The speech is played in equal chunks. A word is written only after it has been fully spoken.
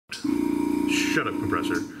Shut up,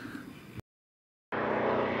 compressor.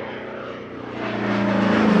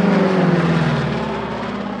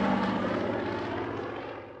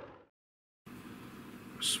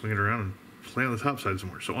 Swing it around and play on the top side some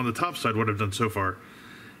more. So on the top side, what I've done so far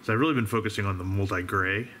is I've really been focusing on the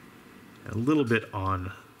multi-gray, and a little bit on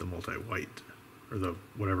the multi-white, or the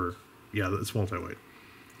whatever. Yeah, it's multi-white.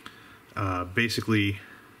 Basically,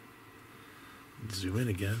 zoom in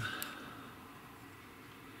again.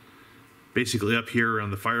 Basically up here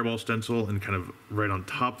around the fireball stencil and kind of right on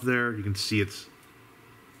top there, you can see it's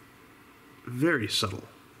very subtle.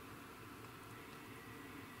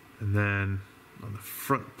 And then on the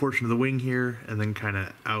front portion of the wing here, and then kind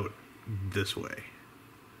of out this way.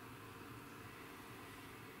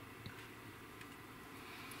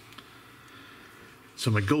 So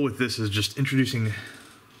my goal with this is just introducing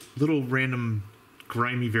little random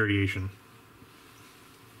grimy variation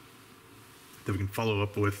that we can follow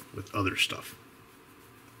up with other stuff.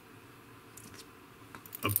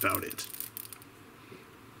 That's about it.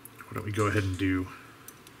 Why don't we go ahead and do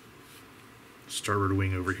starboard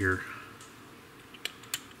wing over here,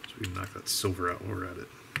 so we can knock that silver out while we're at it.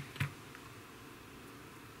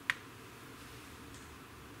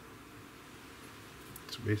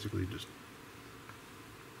 So basically just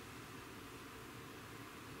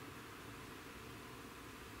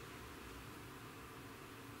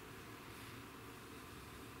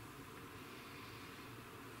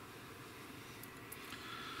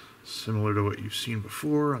similar to what you've seen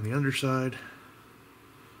before on the underside.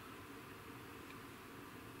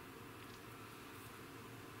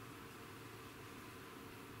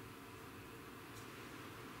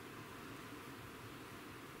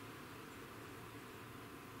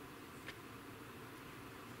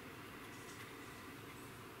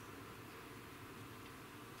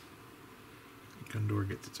 Gun door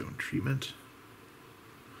gets its own treatment.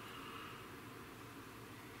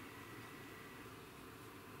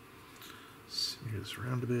 Smear this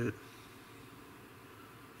around a bit.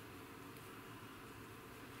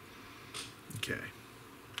 Okay.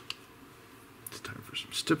 It's time for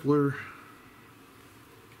some stippler.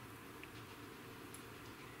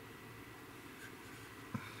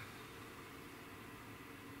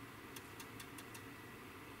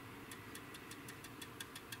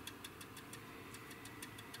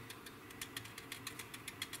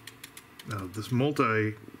 Now, this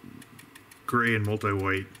multi-gray and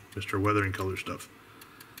multi-white Mr. Weathering color stuff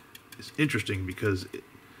is interesting because in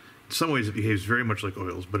some ways it behaves very much like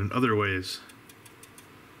oils, but in other ways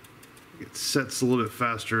it sets a little bit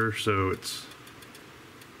faster, so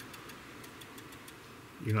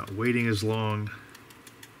you're not waiting as long.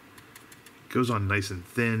 It goes on nice and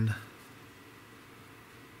thin.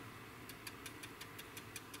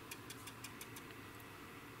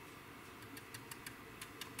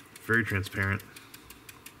 Very transparent.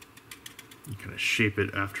 You kind of shape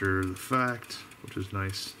it after the fact, which is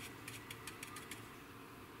nice.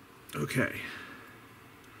 Okay.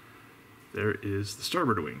 There is the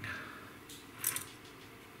starboard wing.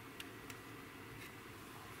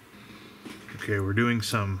 Okay, we're doing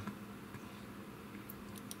some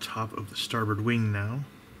top of the starboard wing now.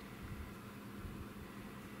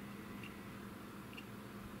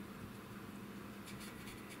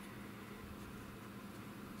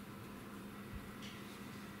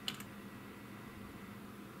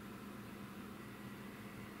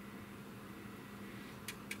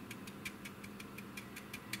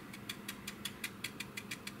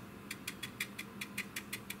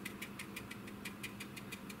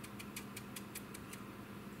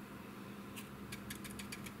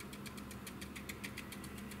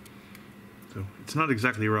 So it's not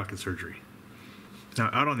exactly rocket surgery. Now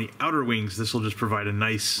out on the outer wings, this will just provide a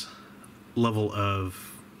nice level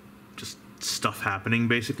of just stuff happening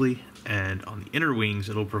basically. And on the inner wings,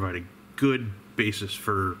 it'll provide a good basis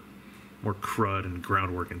for more crud and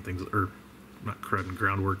groundwork and things, or not crud and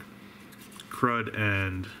groundwork, crud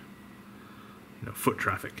and foot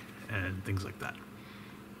traffic and things like that.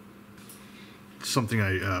 Something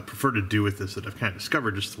I prefer to do with this that I've kind of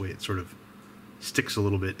discovered, just the way it sort of sticks a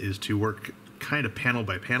little bit, is to work kind of panel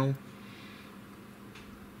by panel.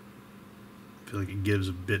 I feel like it gives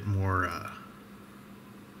a bit more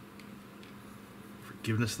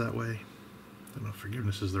forgiveness that way. I don't know if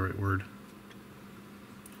forgiveness is the right word.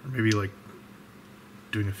 Or maybe like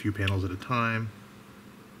doing a few panels at a time.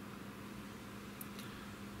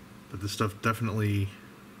 But this stuff definitely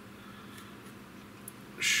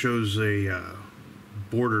shows a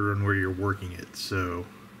border on where you're working it, so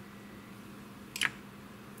you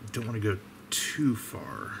don't want to go too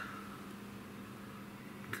far.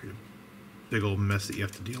 Create a big old mess that you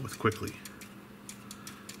have to deal with quickly.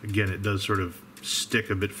 Again, it does sort of stick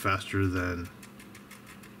a bit faster than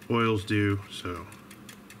oils do, so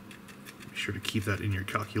be sure to keep that in your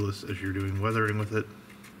calculus as you're doing weathering with it.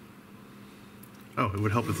 Oh, it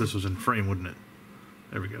would help if this was in frame, wouldn't it?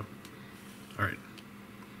 There we go. All right.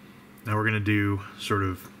 Now we're going to do sort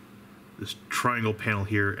of this triangle panel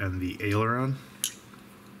here and the aileron.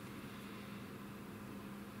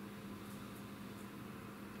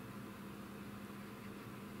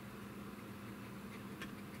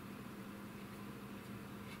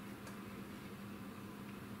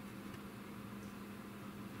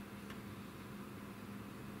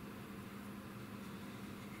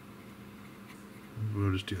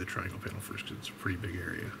 We'll just do the triangle panel first because it's a pretty big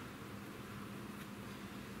area.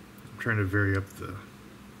 I'm trying to vary up the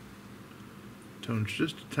tones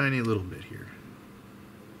just a tiny little bit here.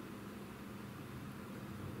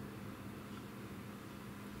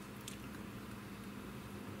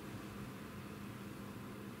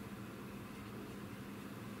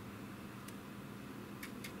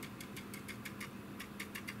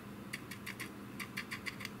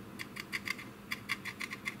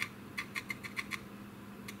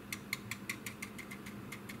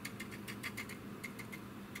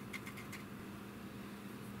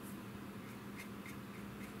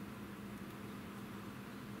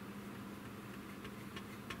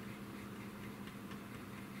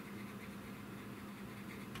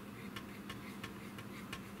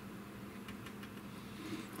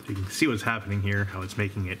 You can see what's happening here, how it's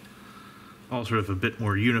making it all sort of a bit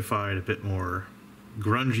more unified, a bit more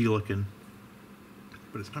grungy looking,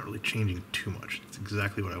 but it's not really changing too much. It's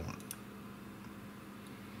exactly what I want.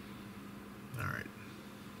 All right.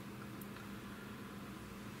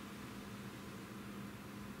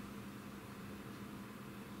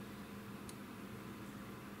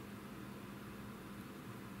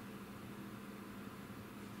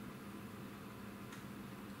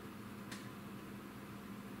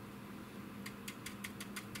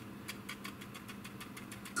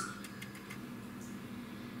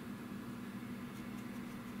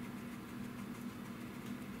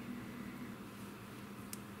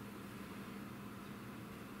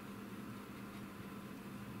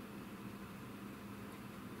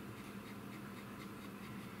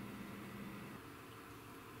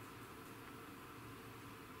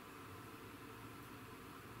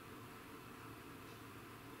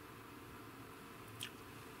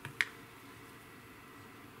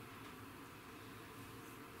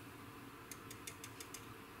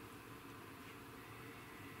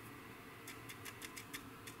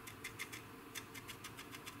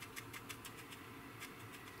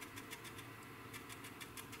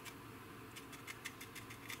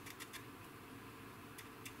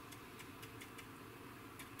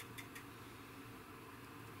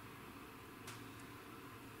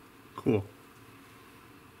 Cool.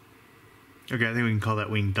 Okay, I think we can call that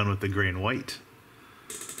wing done with the gray and white.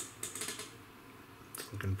 It's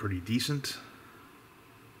looking pretty decent.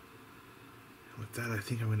 With that, I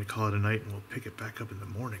think I'm going to call it a night and we'll pick it back up in the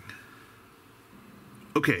morning.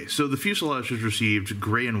 Okay, so the fuselage has received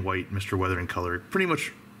gray and white Mr. Weathering color, pretty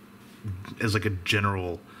much as like a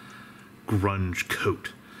general grunge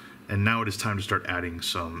coat. And now it is time to start adding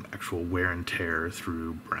some actual wear and tear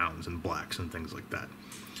through browns and blacks and things like that.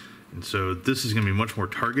 And so this is going to be much more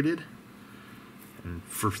targeted. And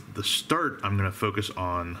for the start, I'm going to focus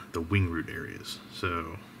on the wing root areas.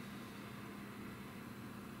 So,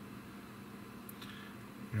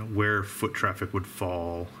 you know, where foot traffic would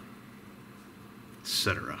fall,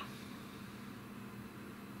 etc.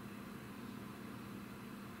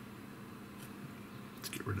 Let's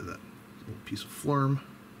get rid of that little piece of flurm.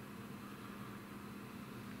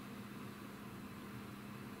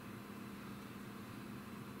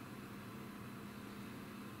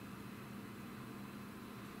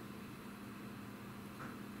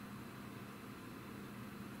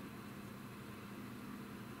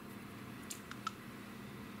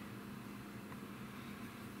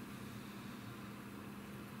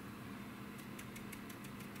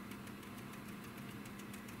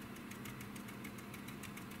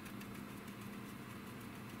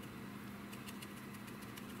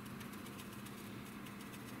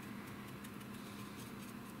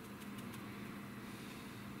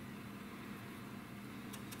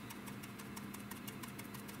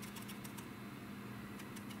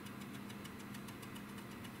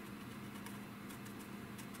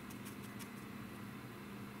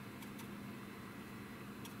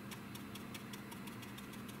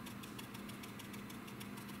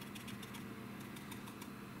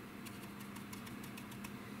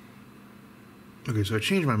 Okay, so I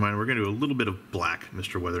changed my mind. We're going to do a little bit of black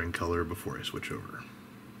Mr. Weathering color before I switch over.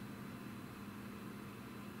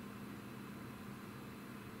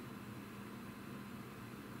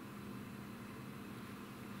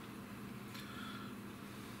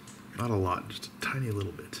 Not a lot, just a tiny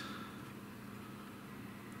little bit.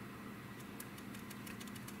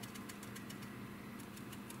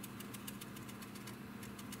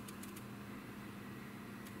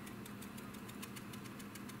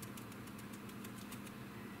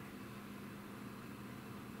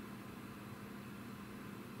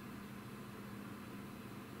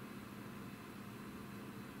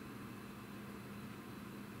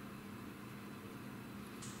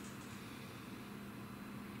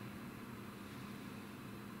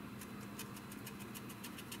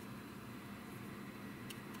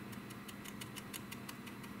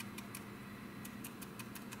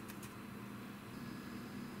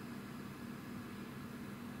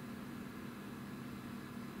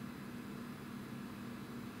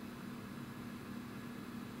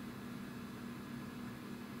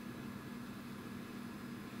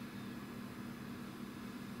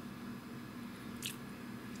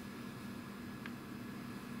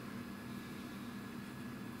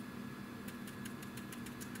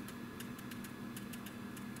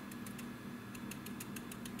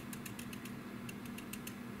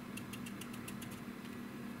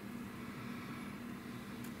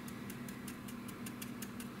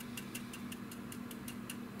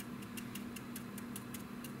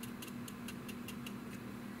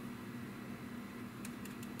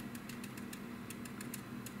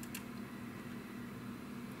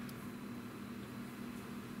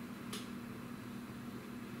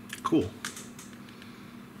 Cool.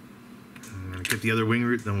 I'm going to get the other wing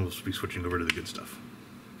root, then we'll be switching over to the good stuff.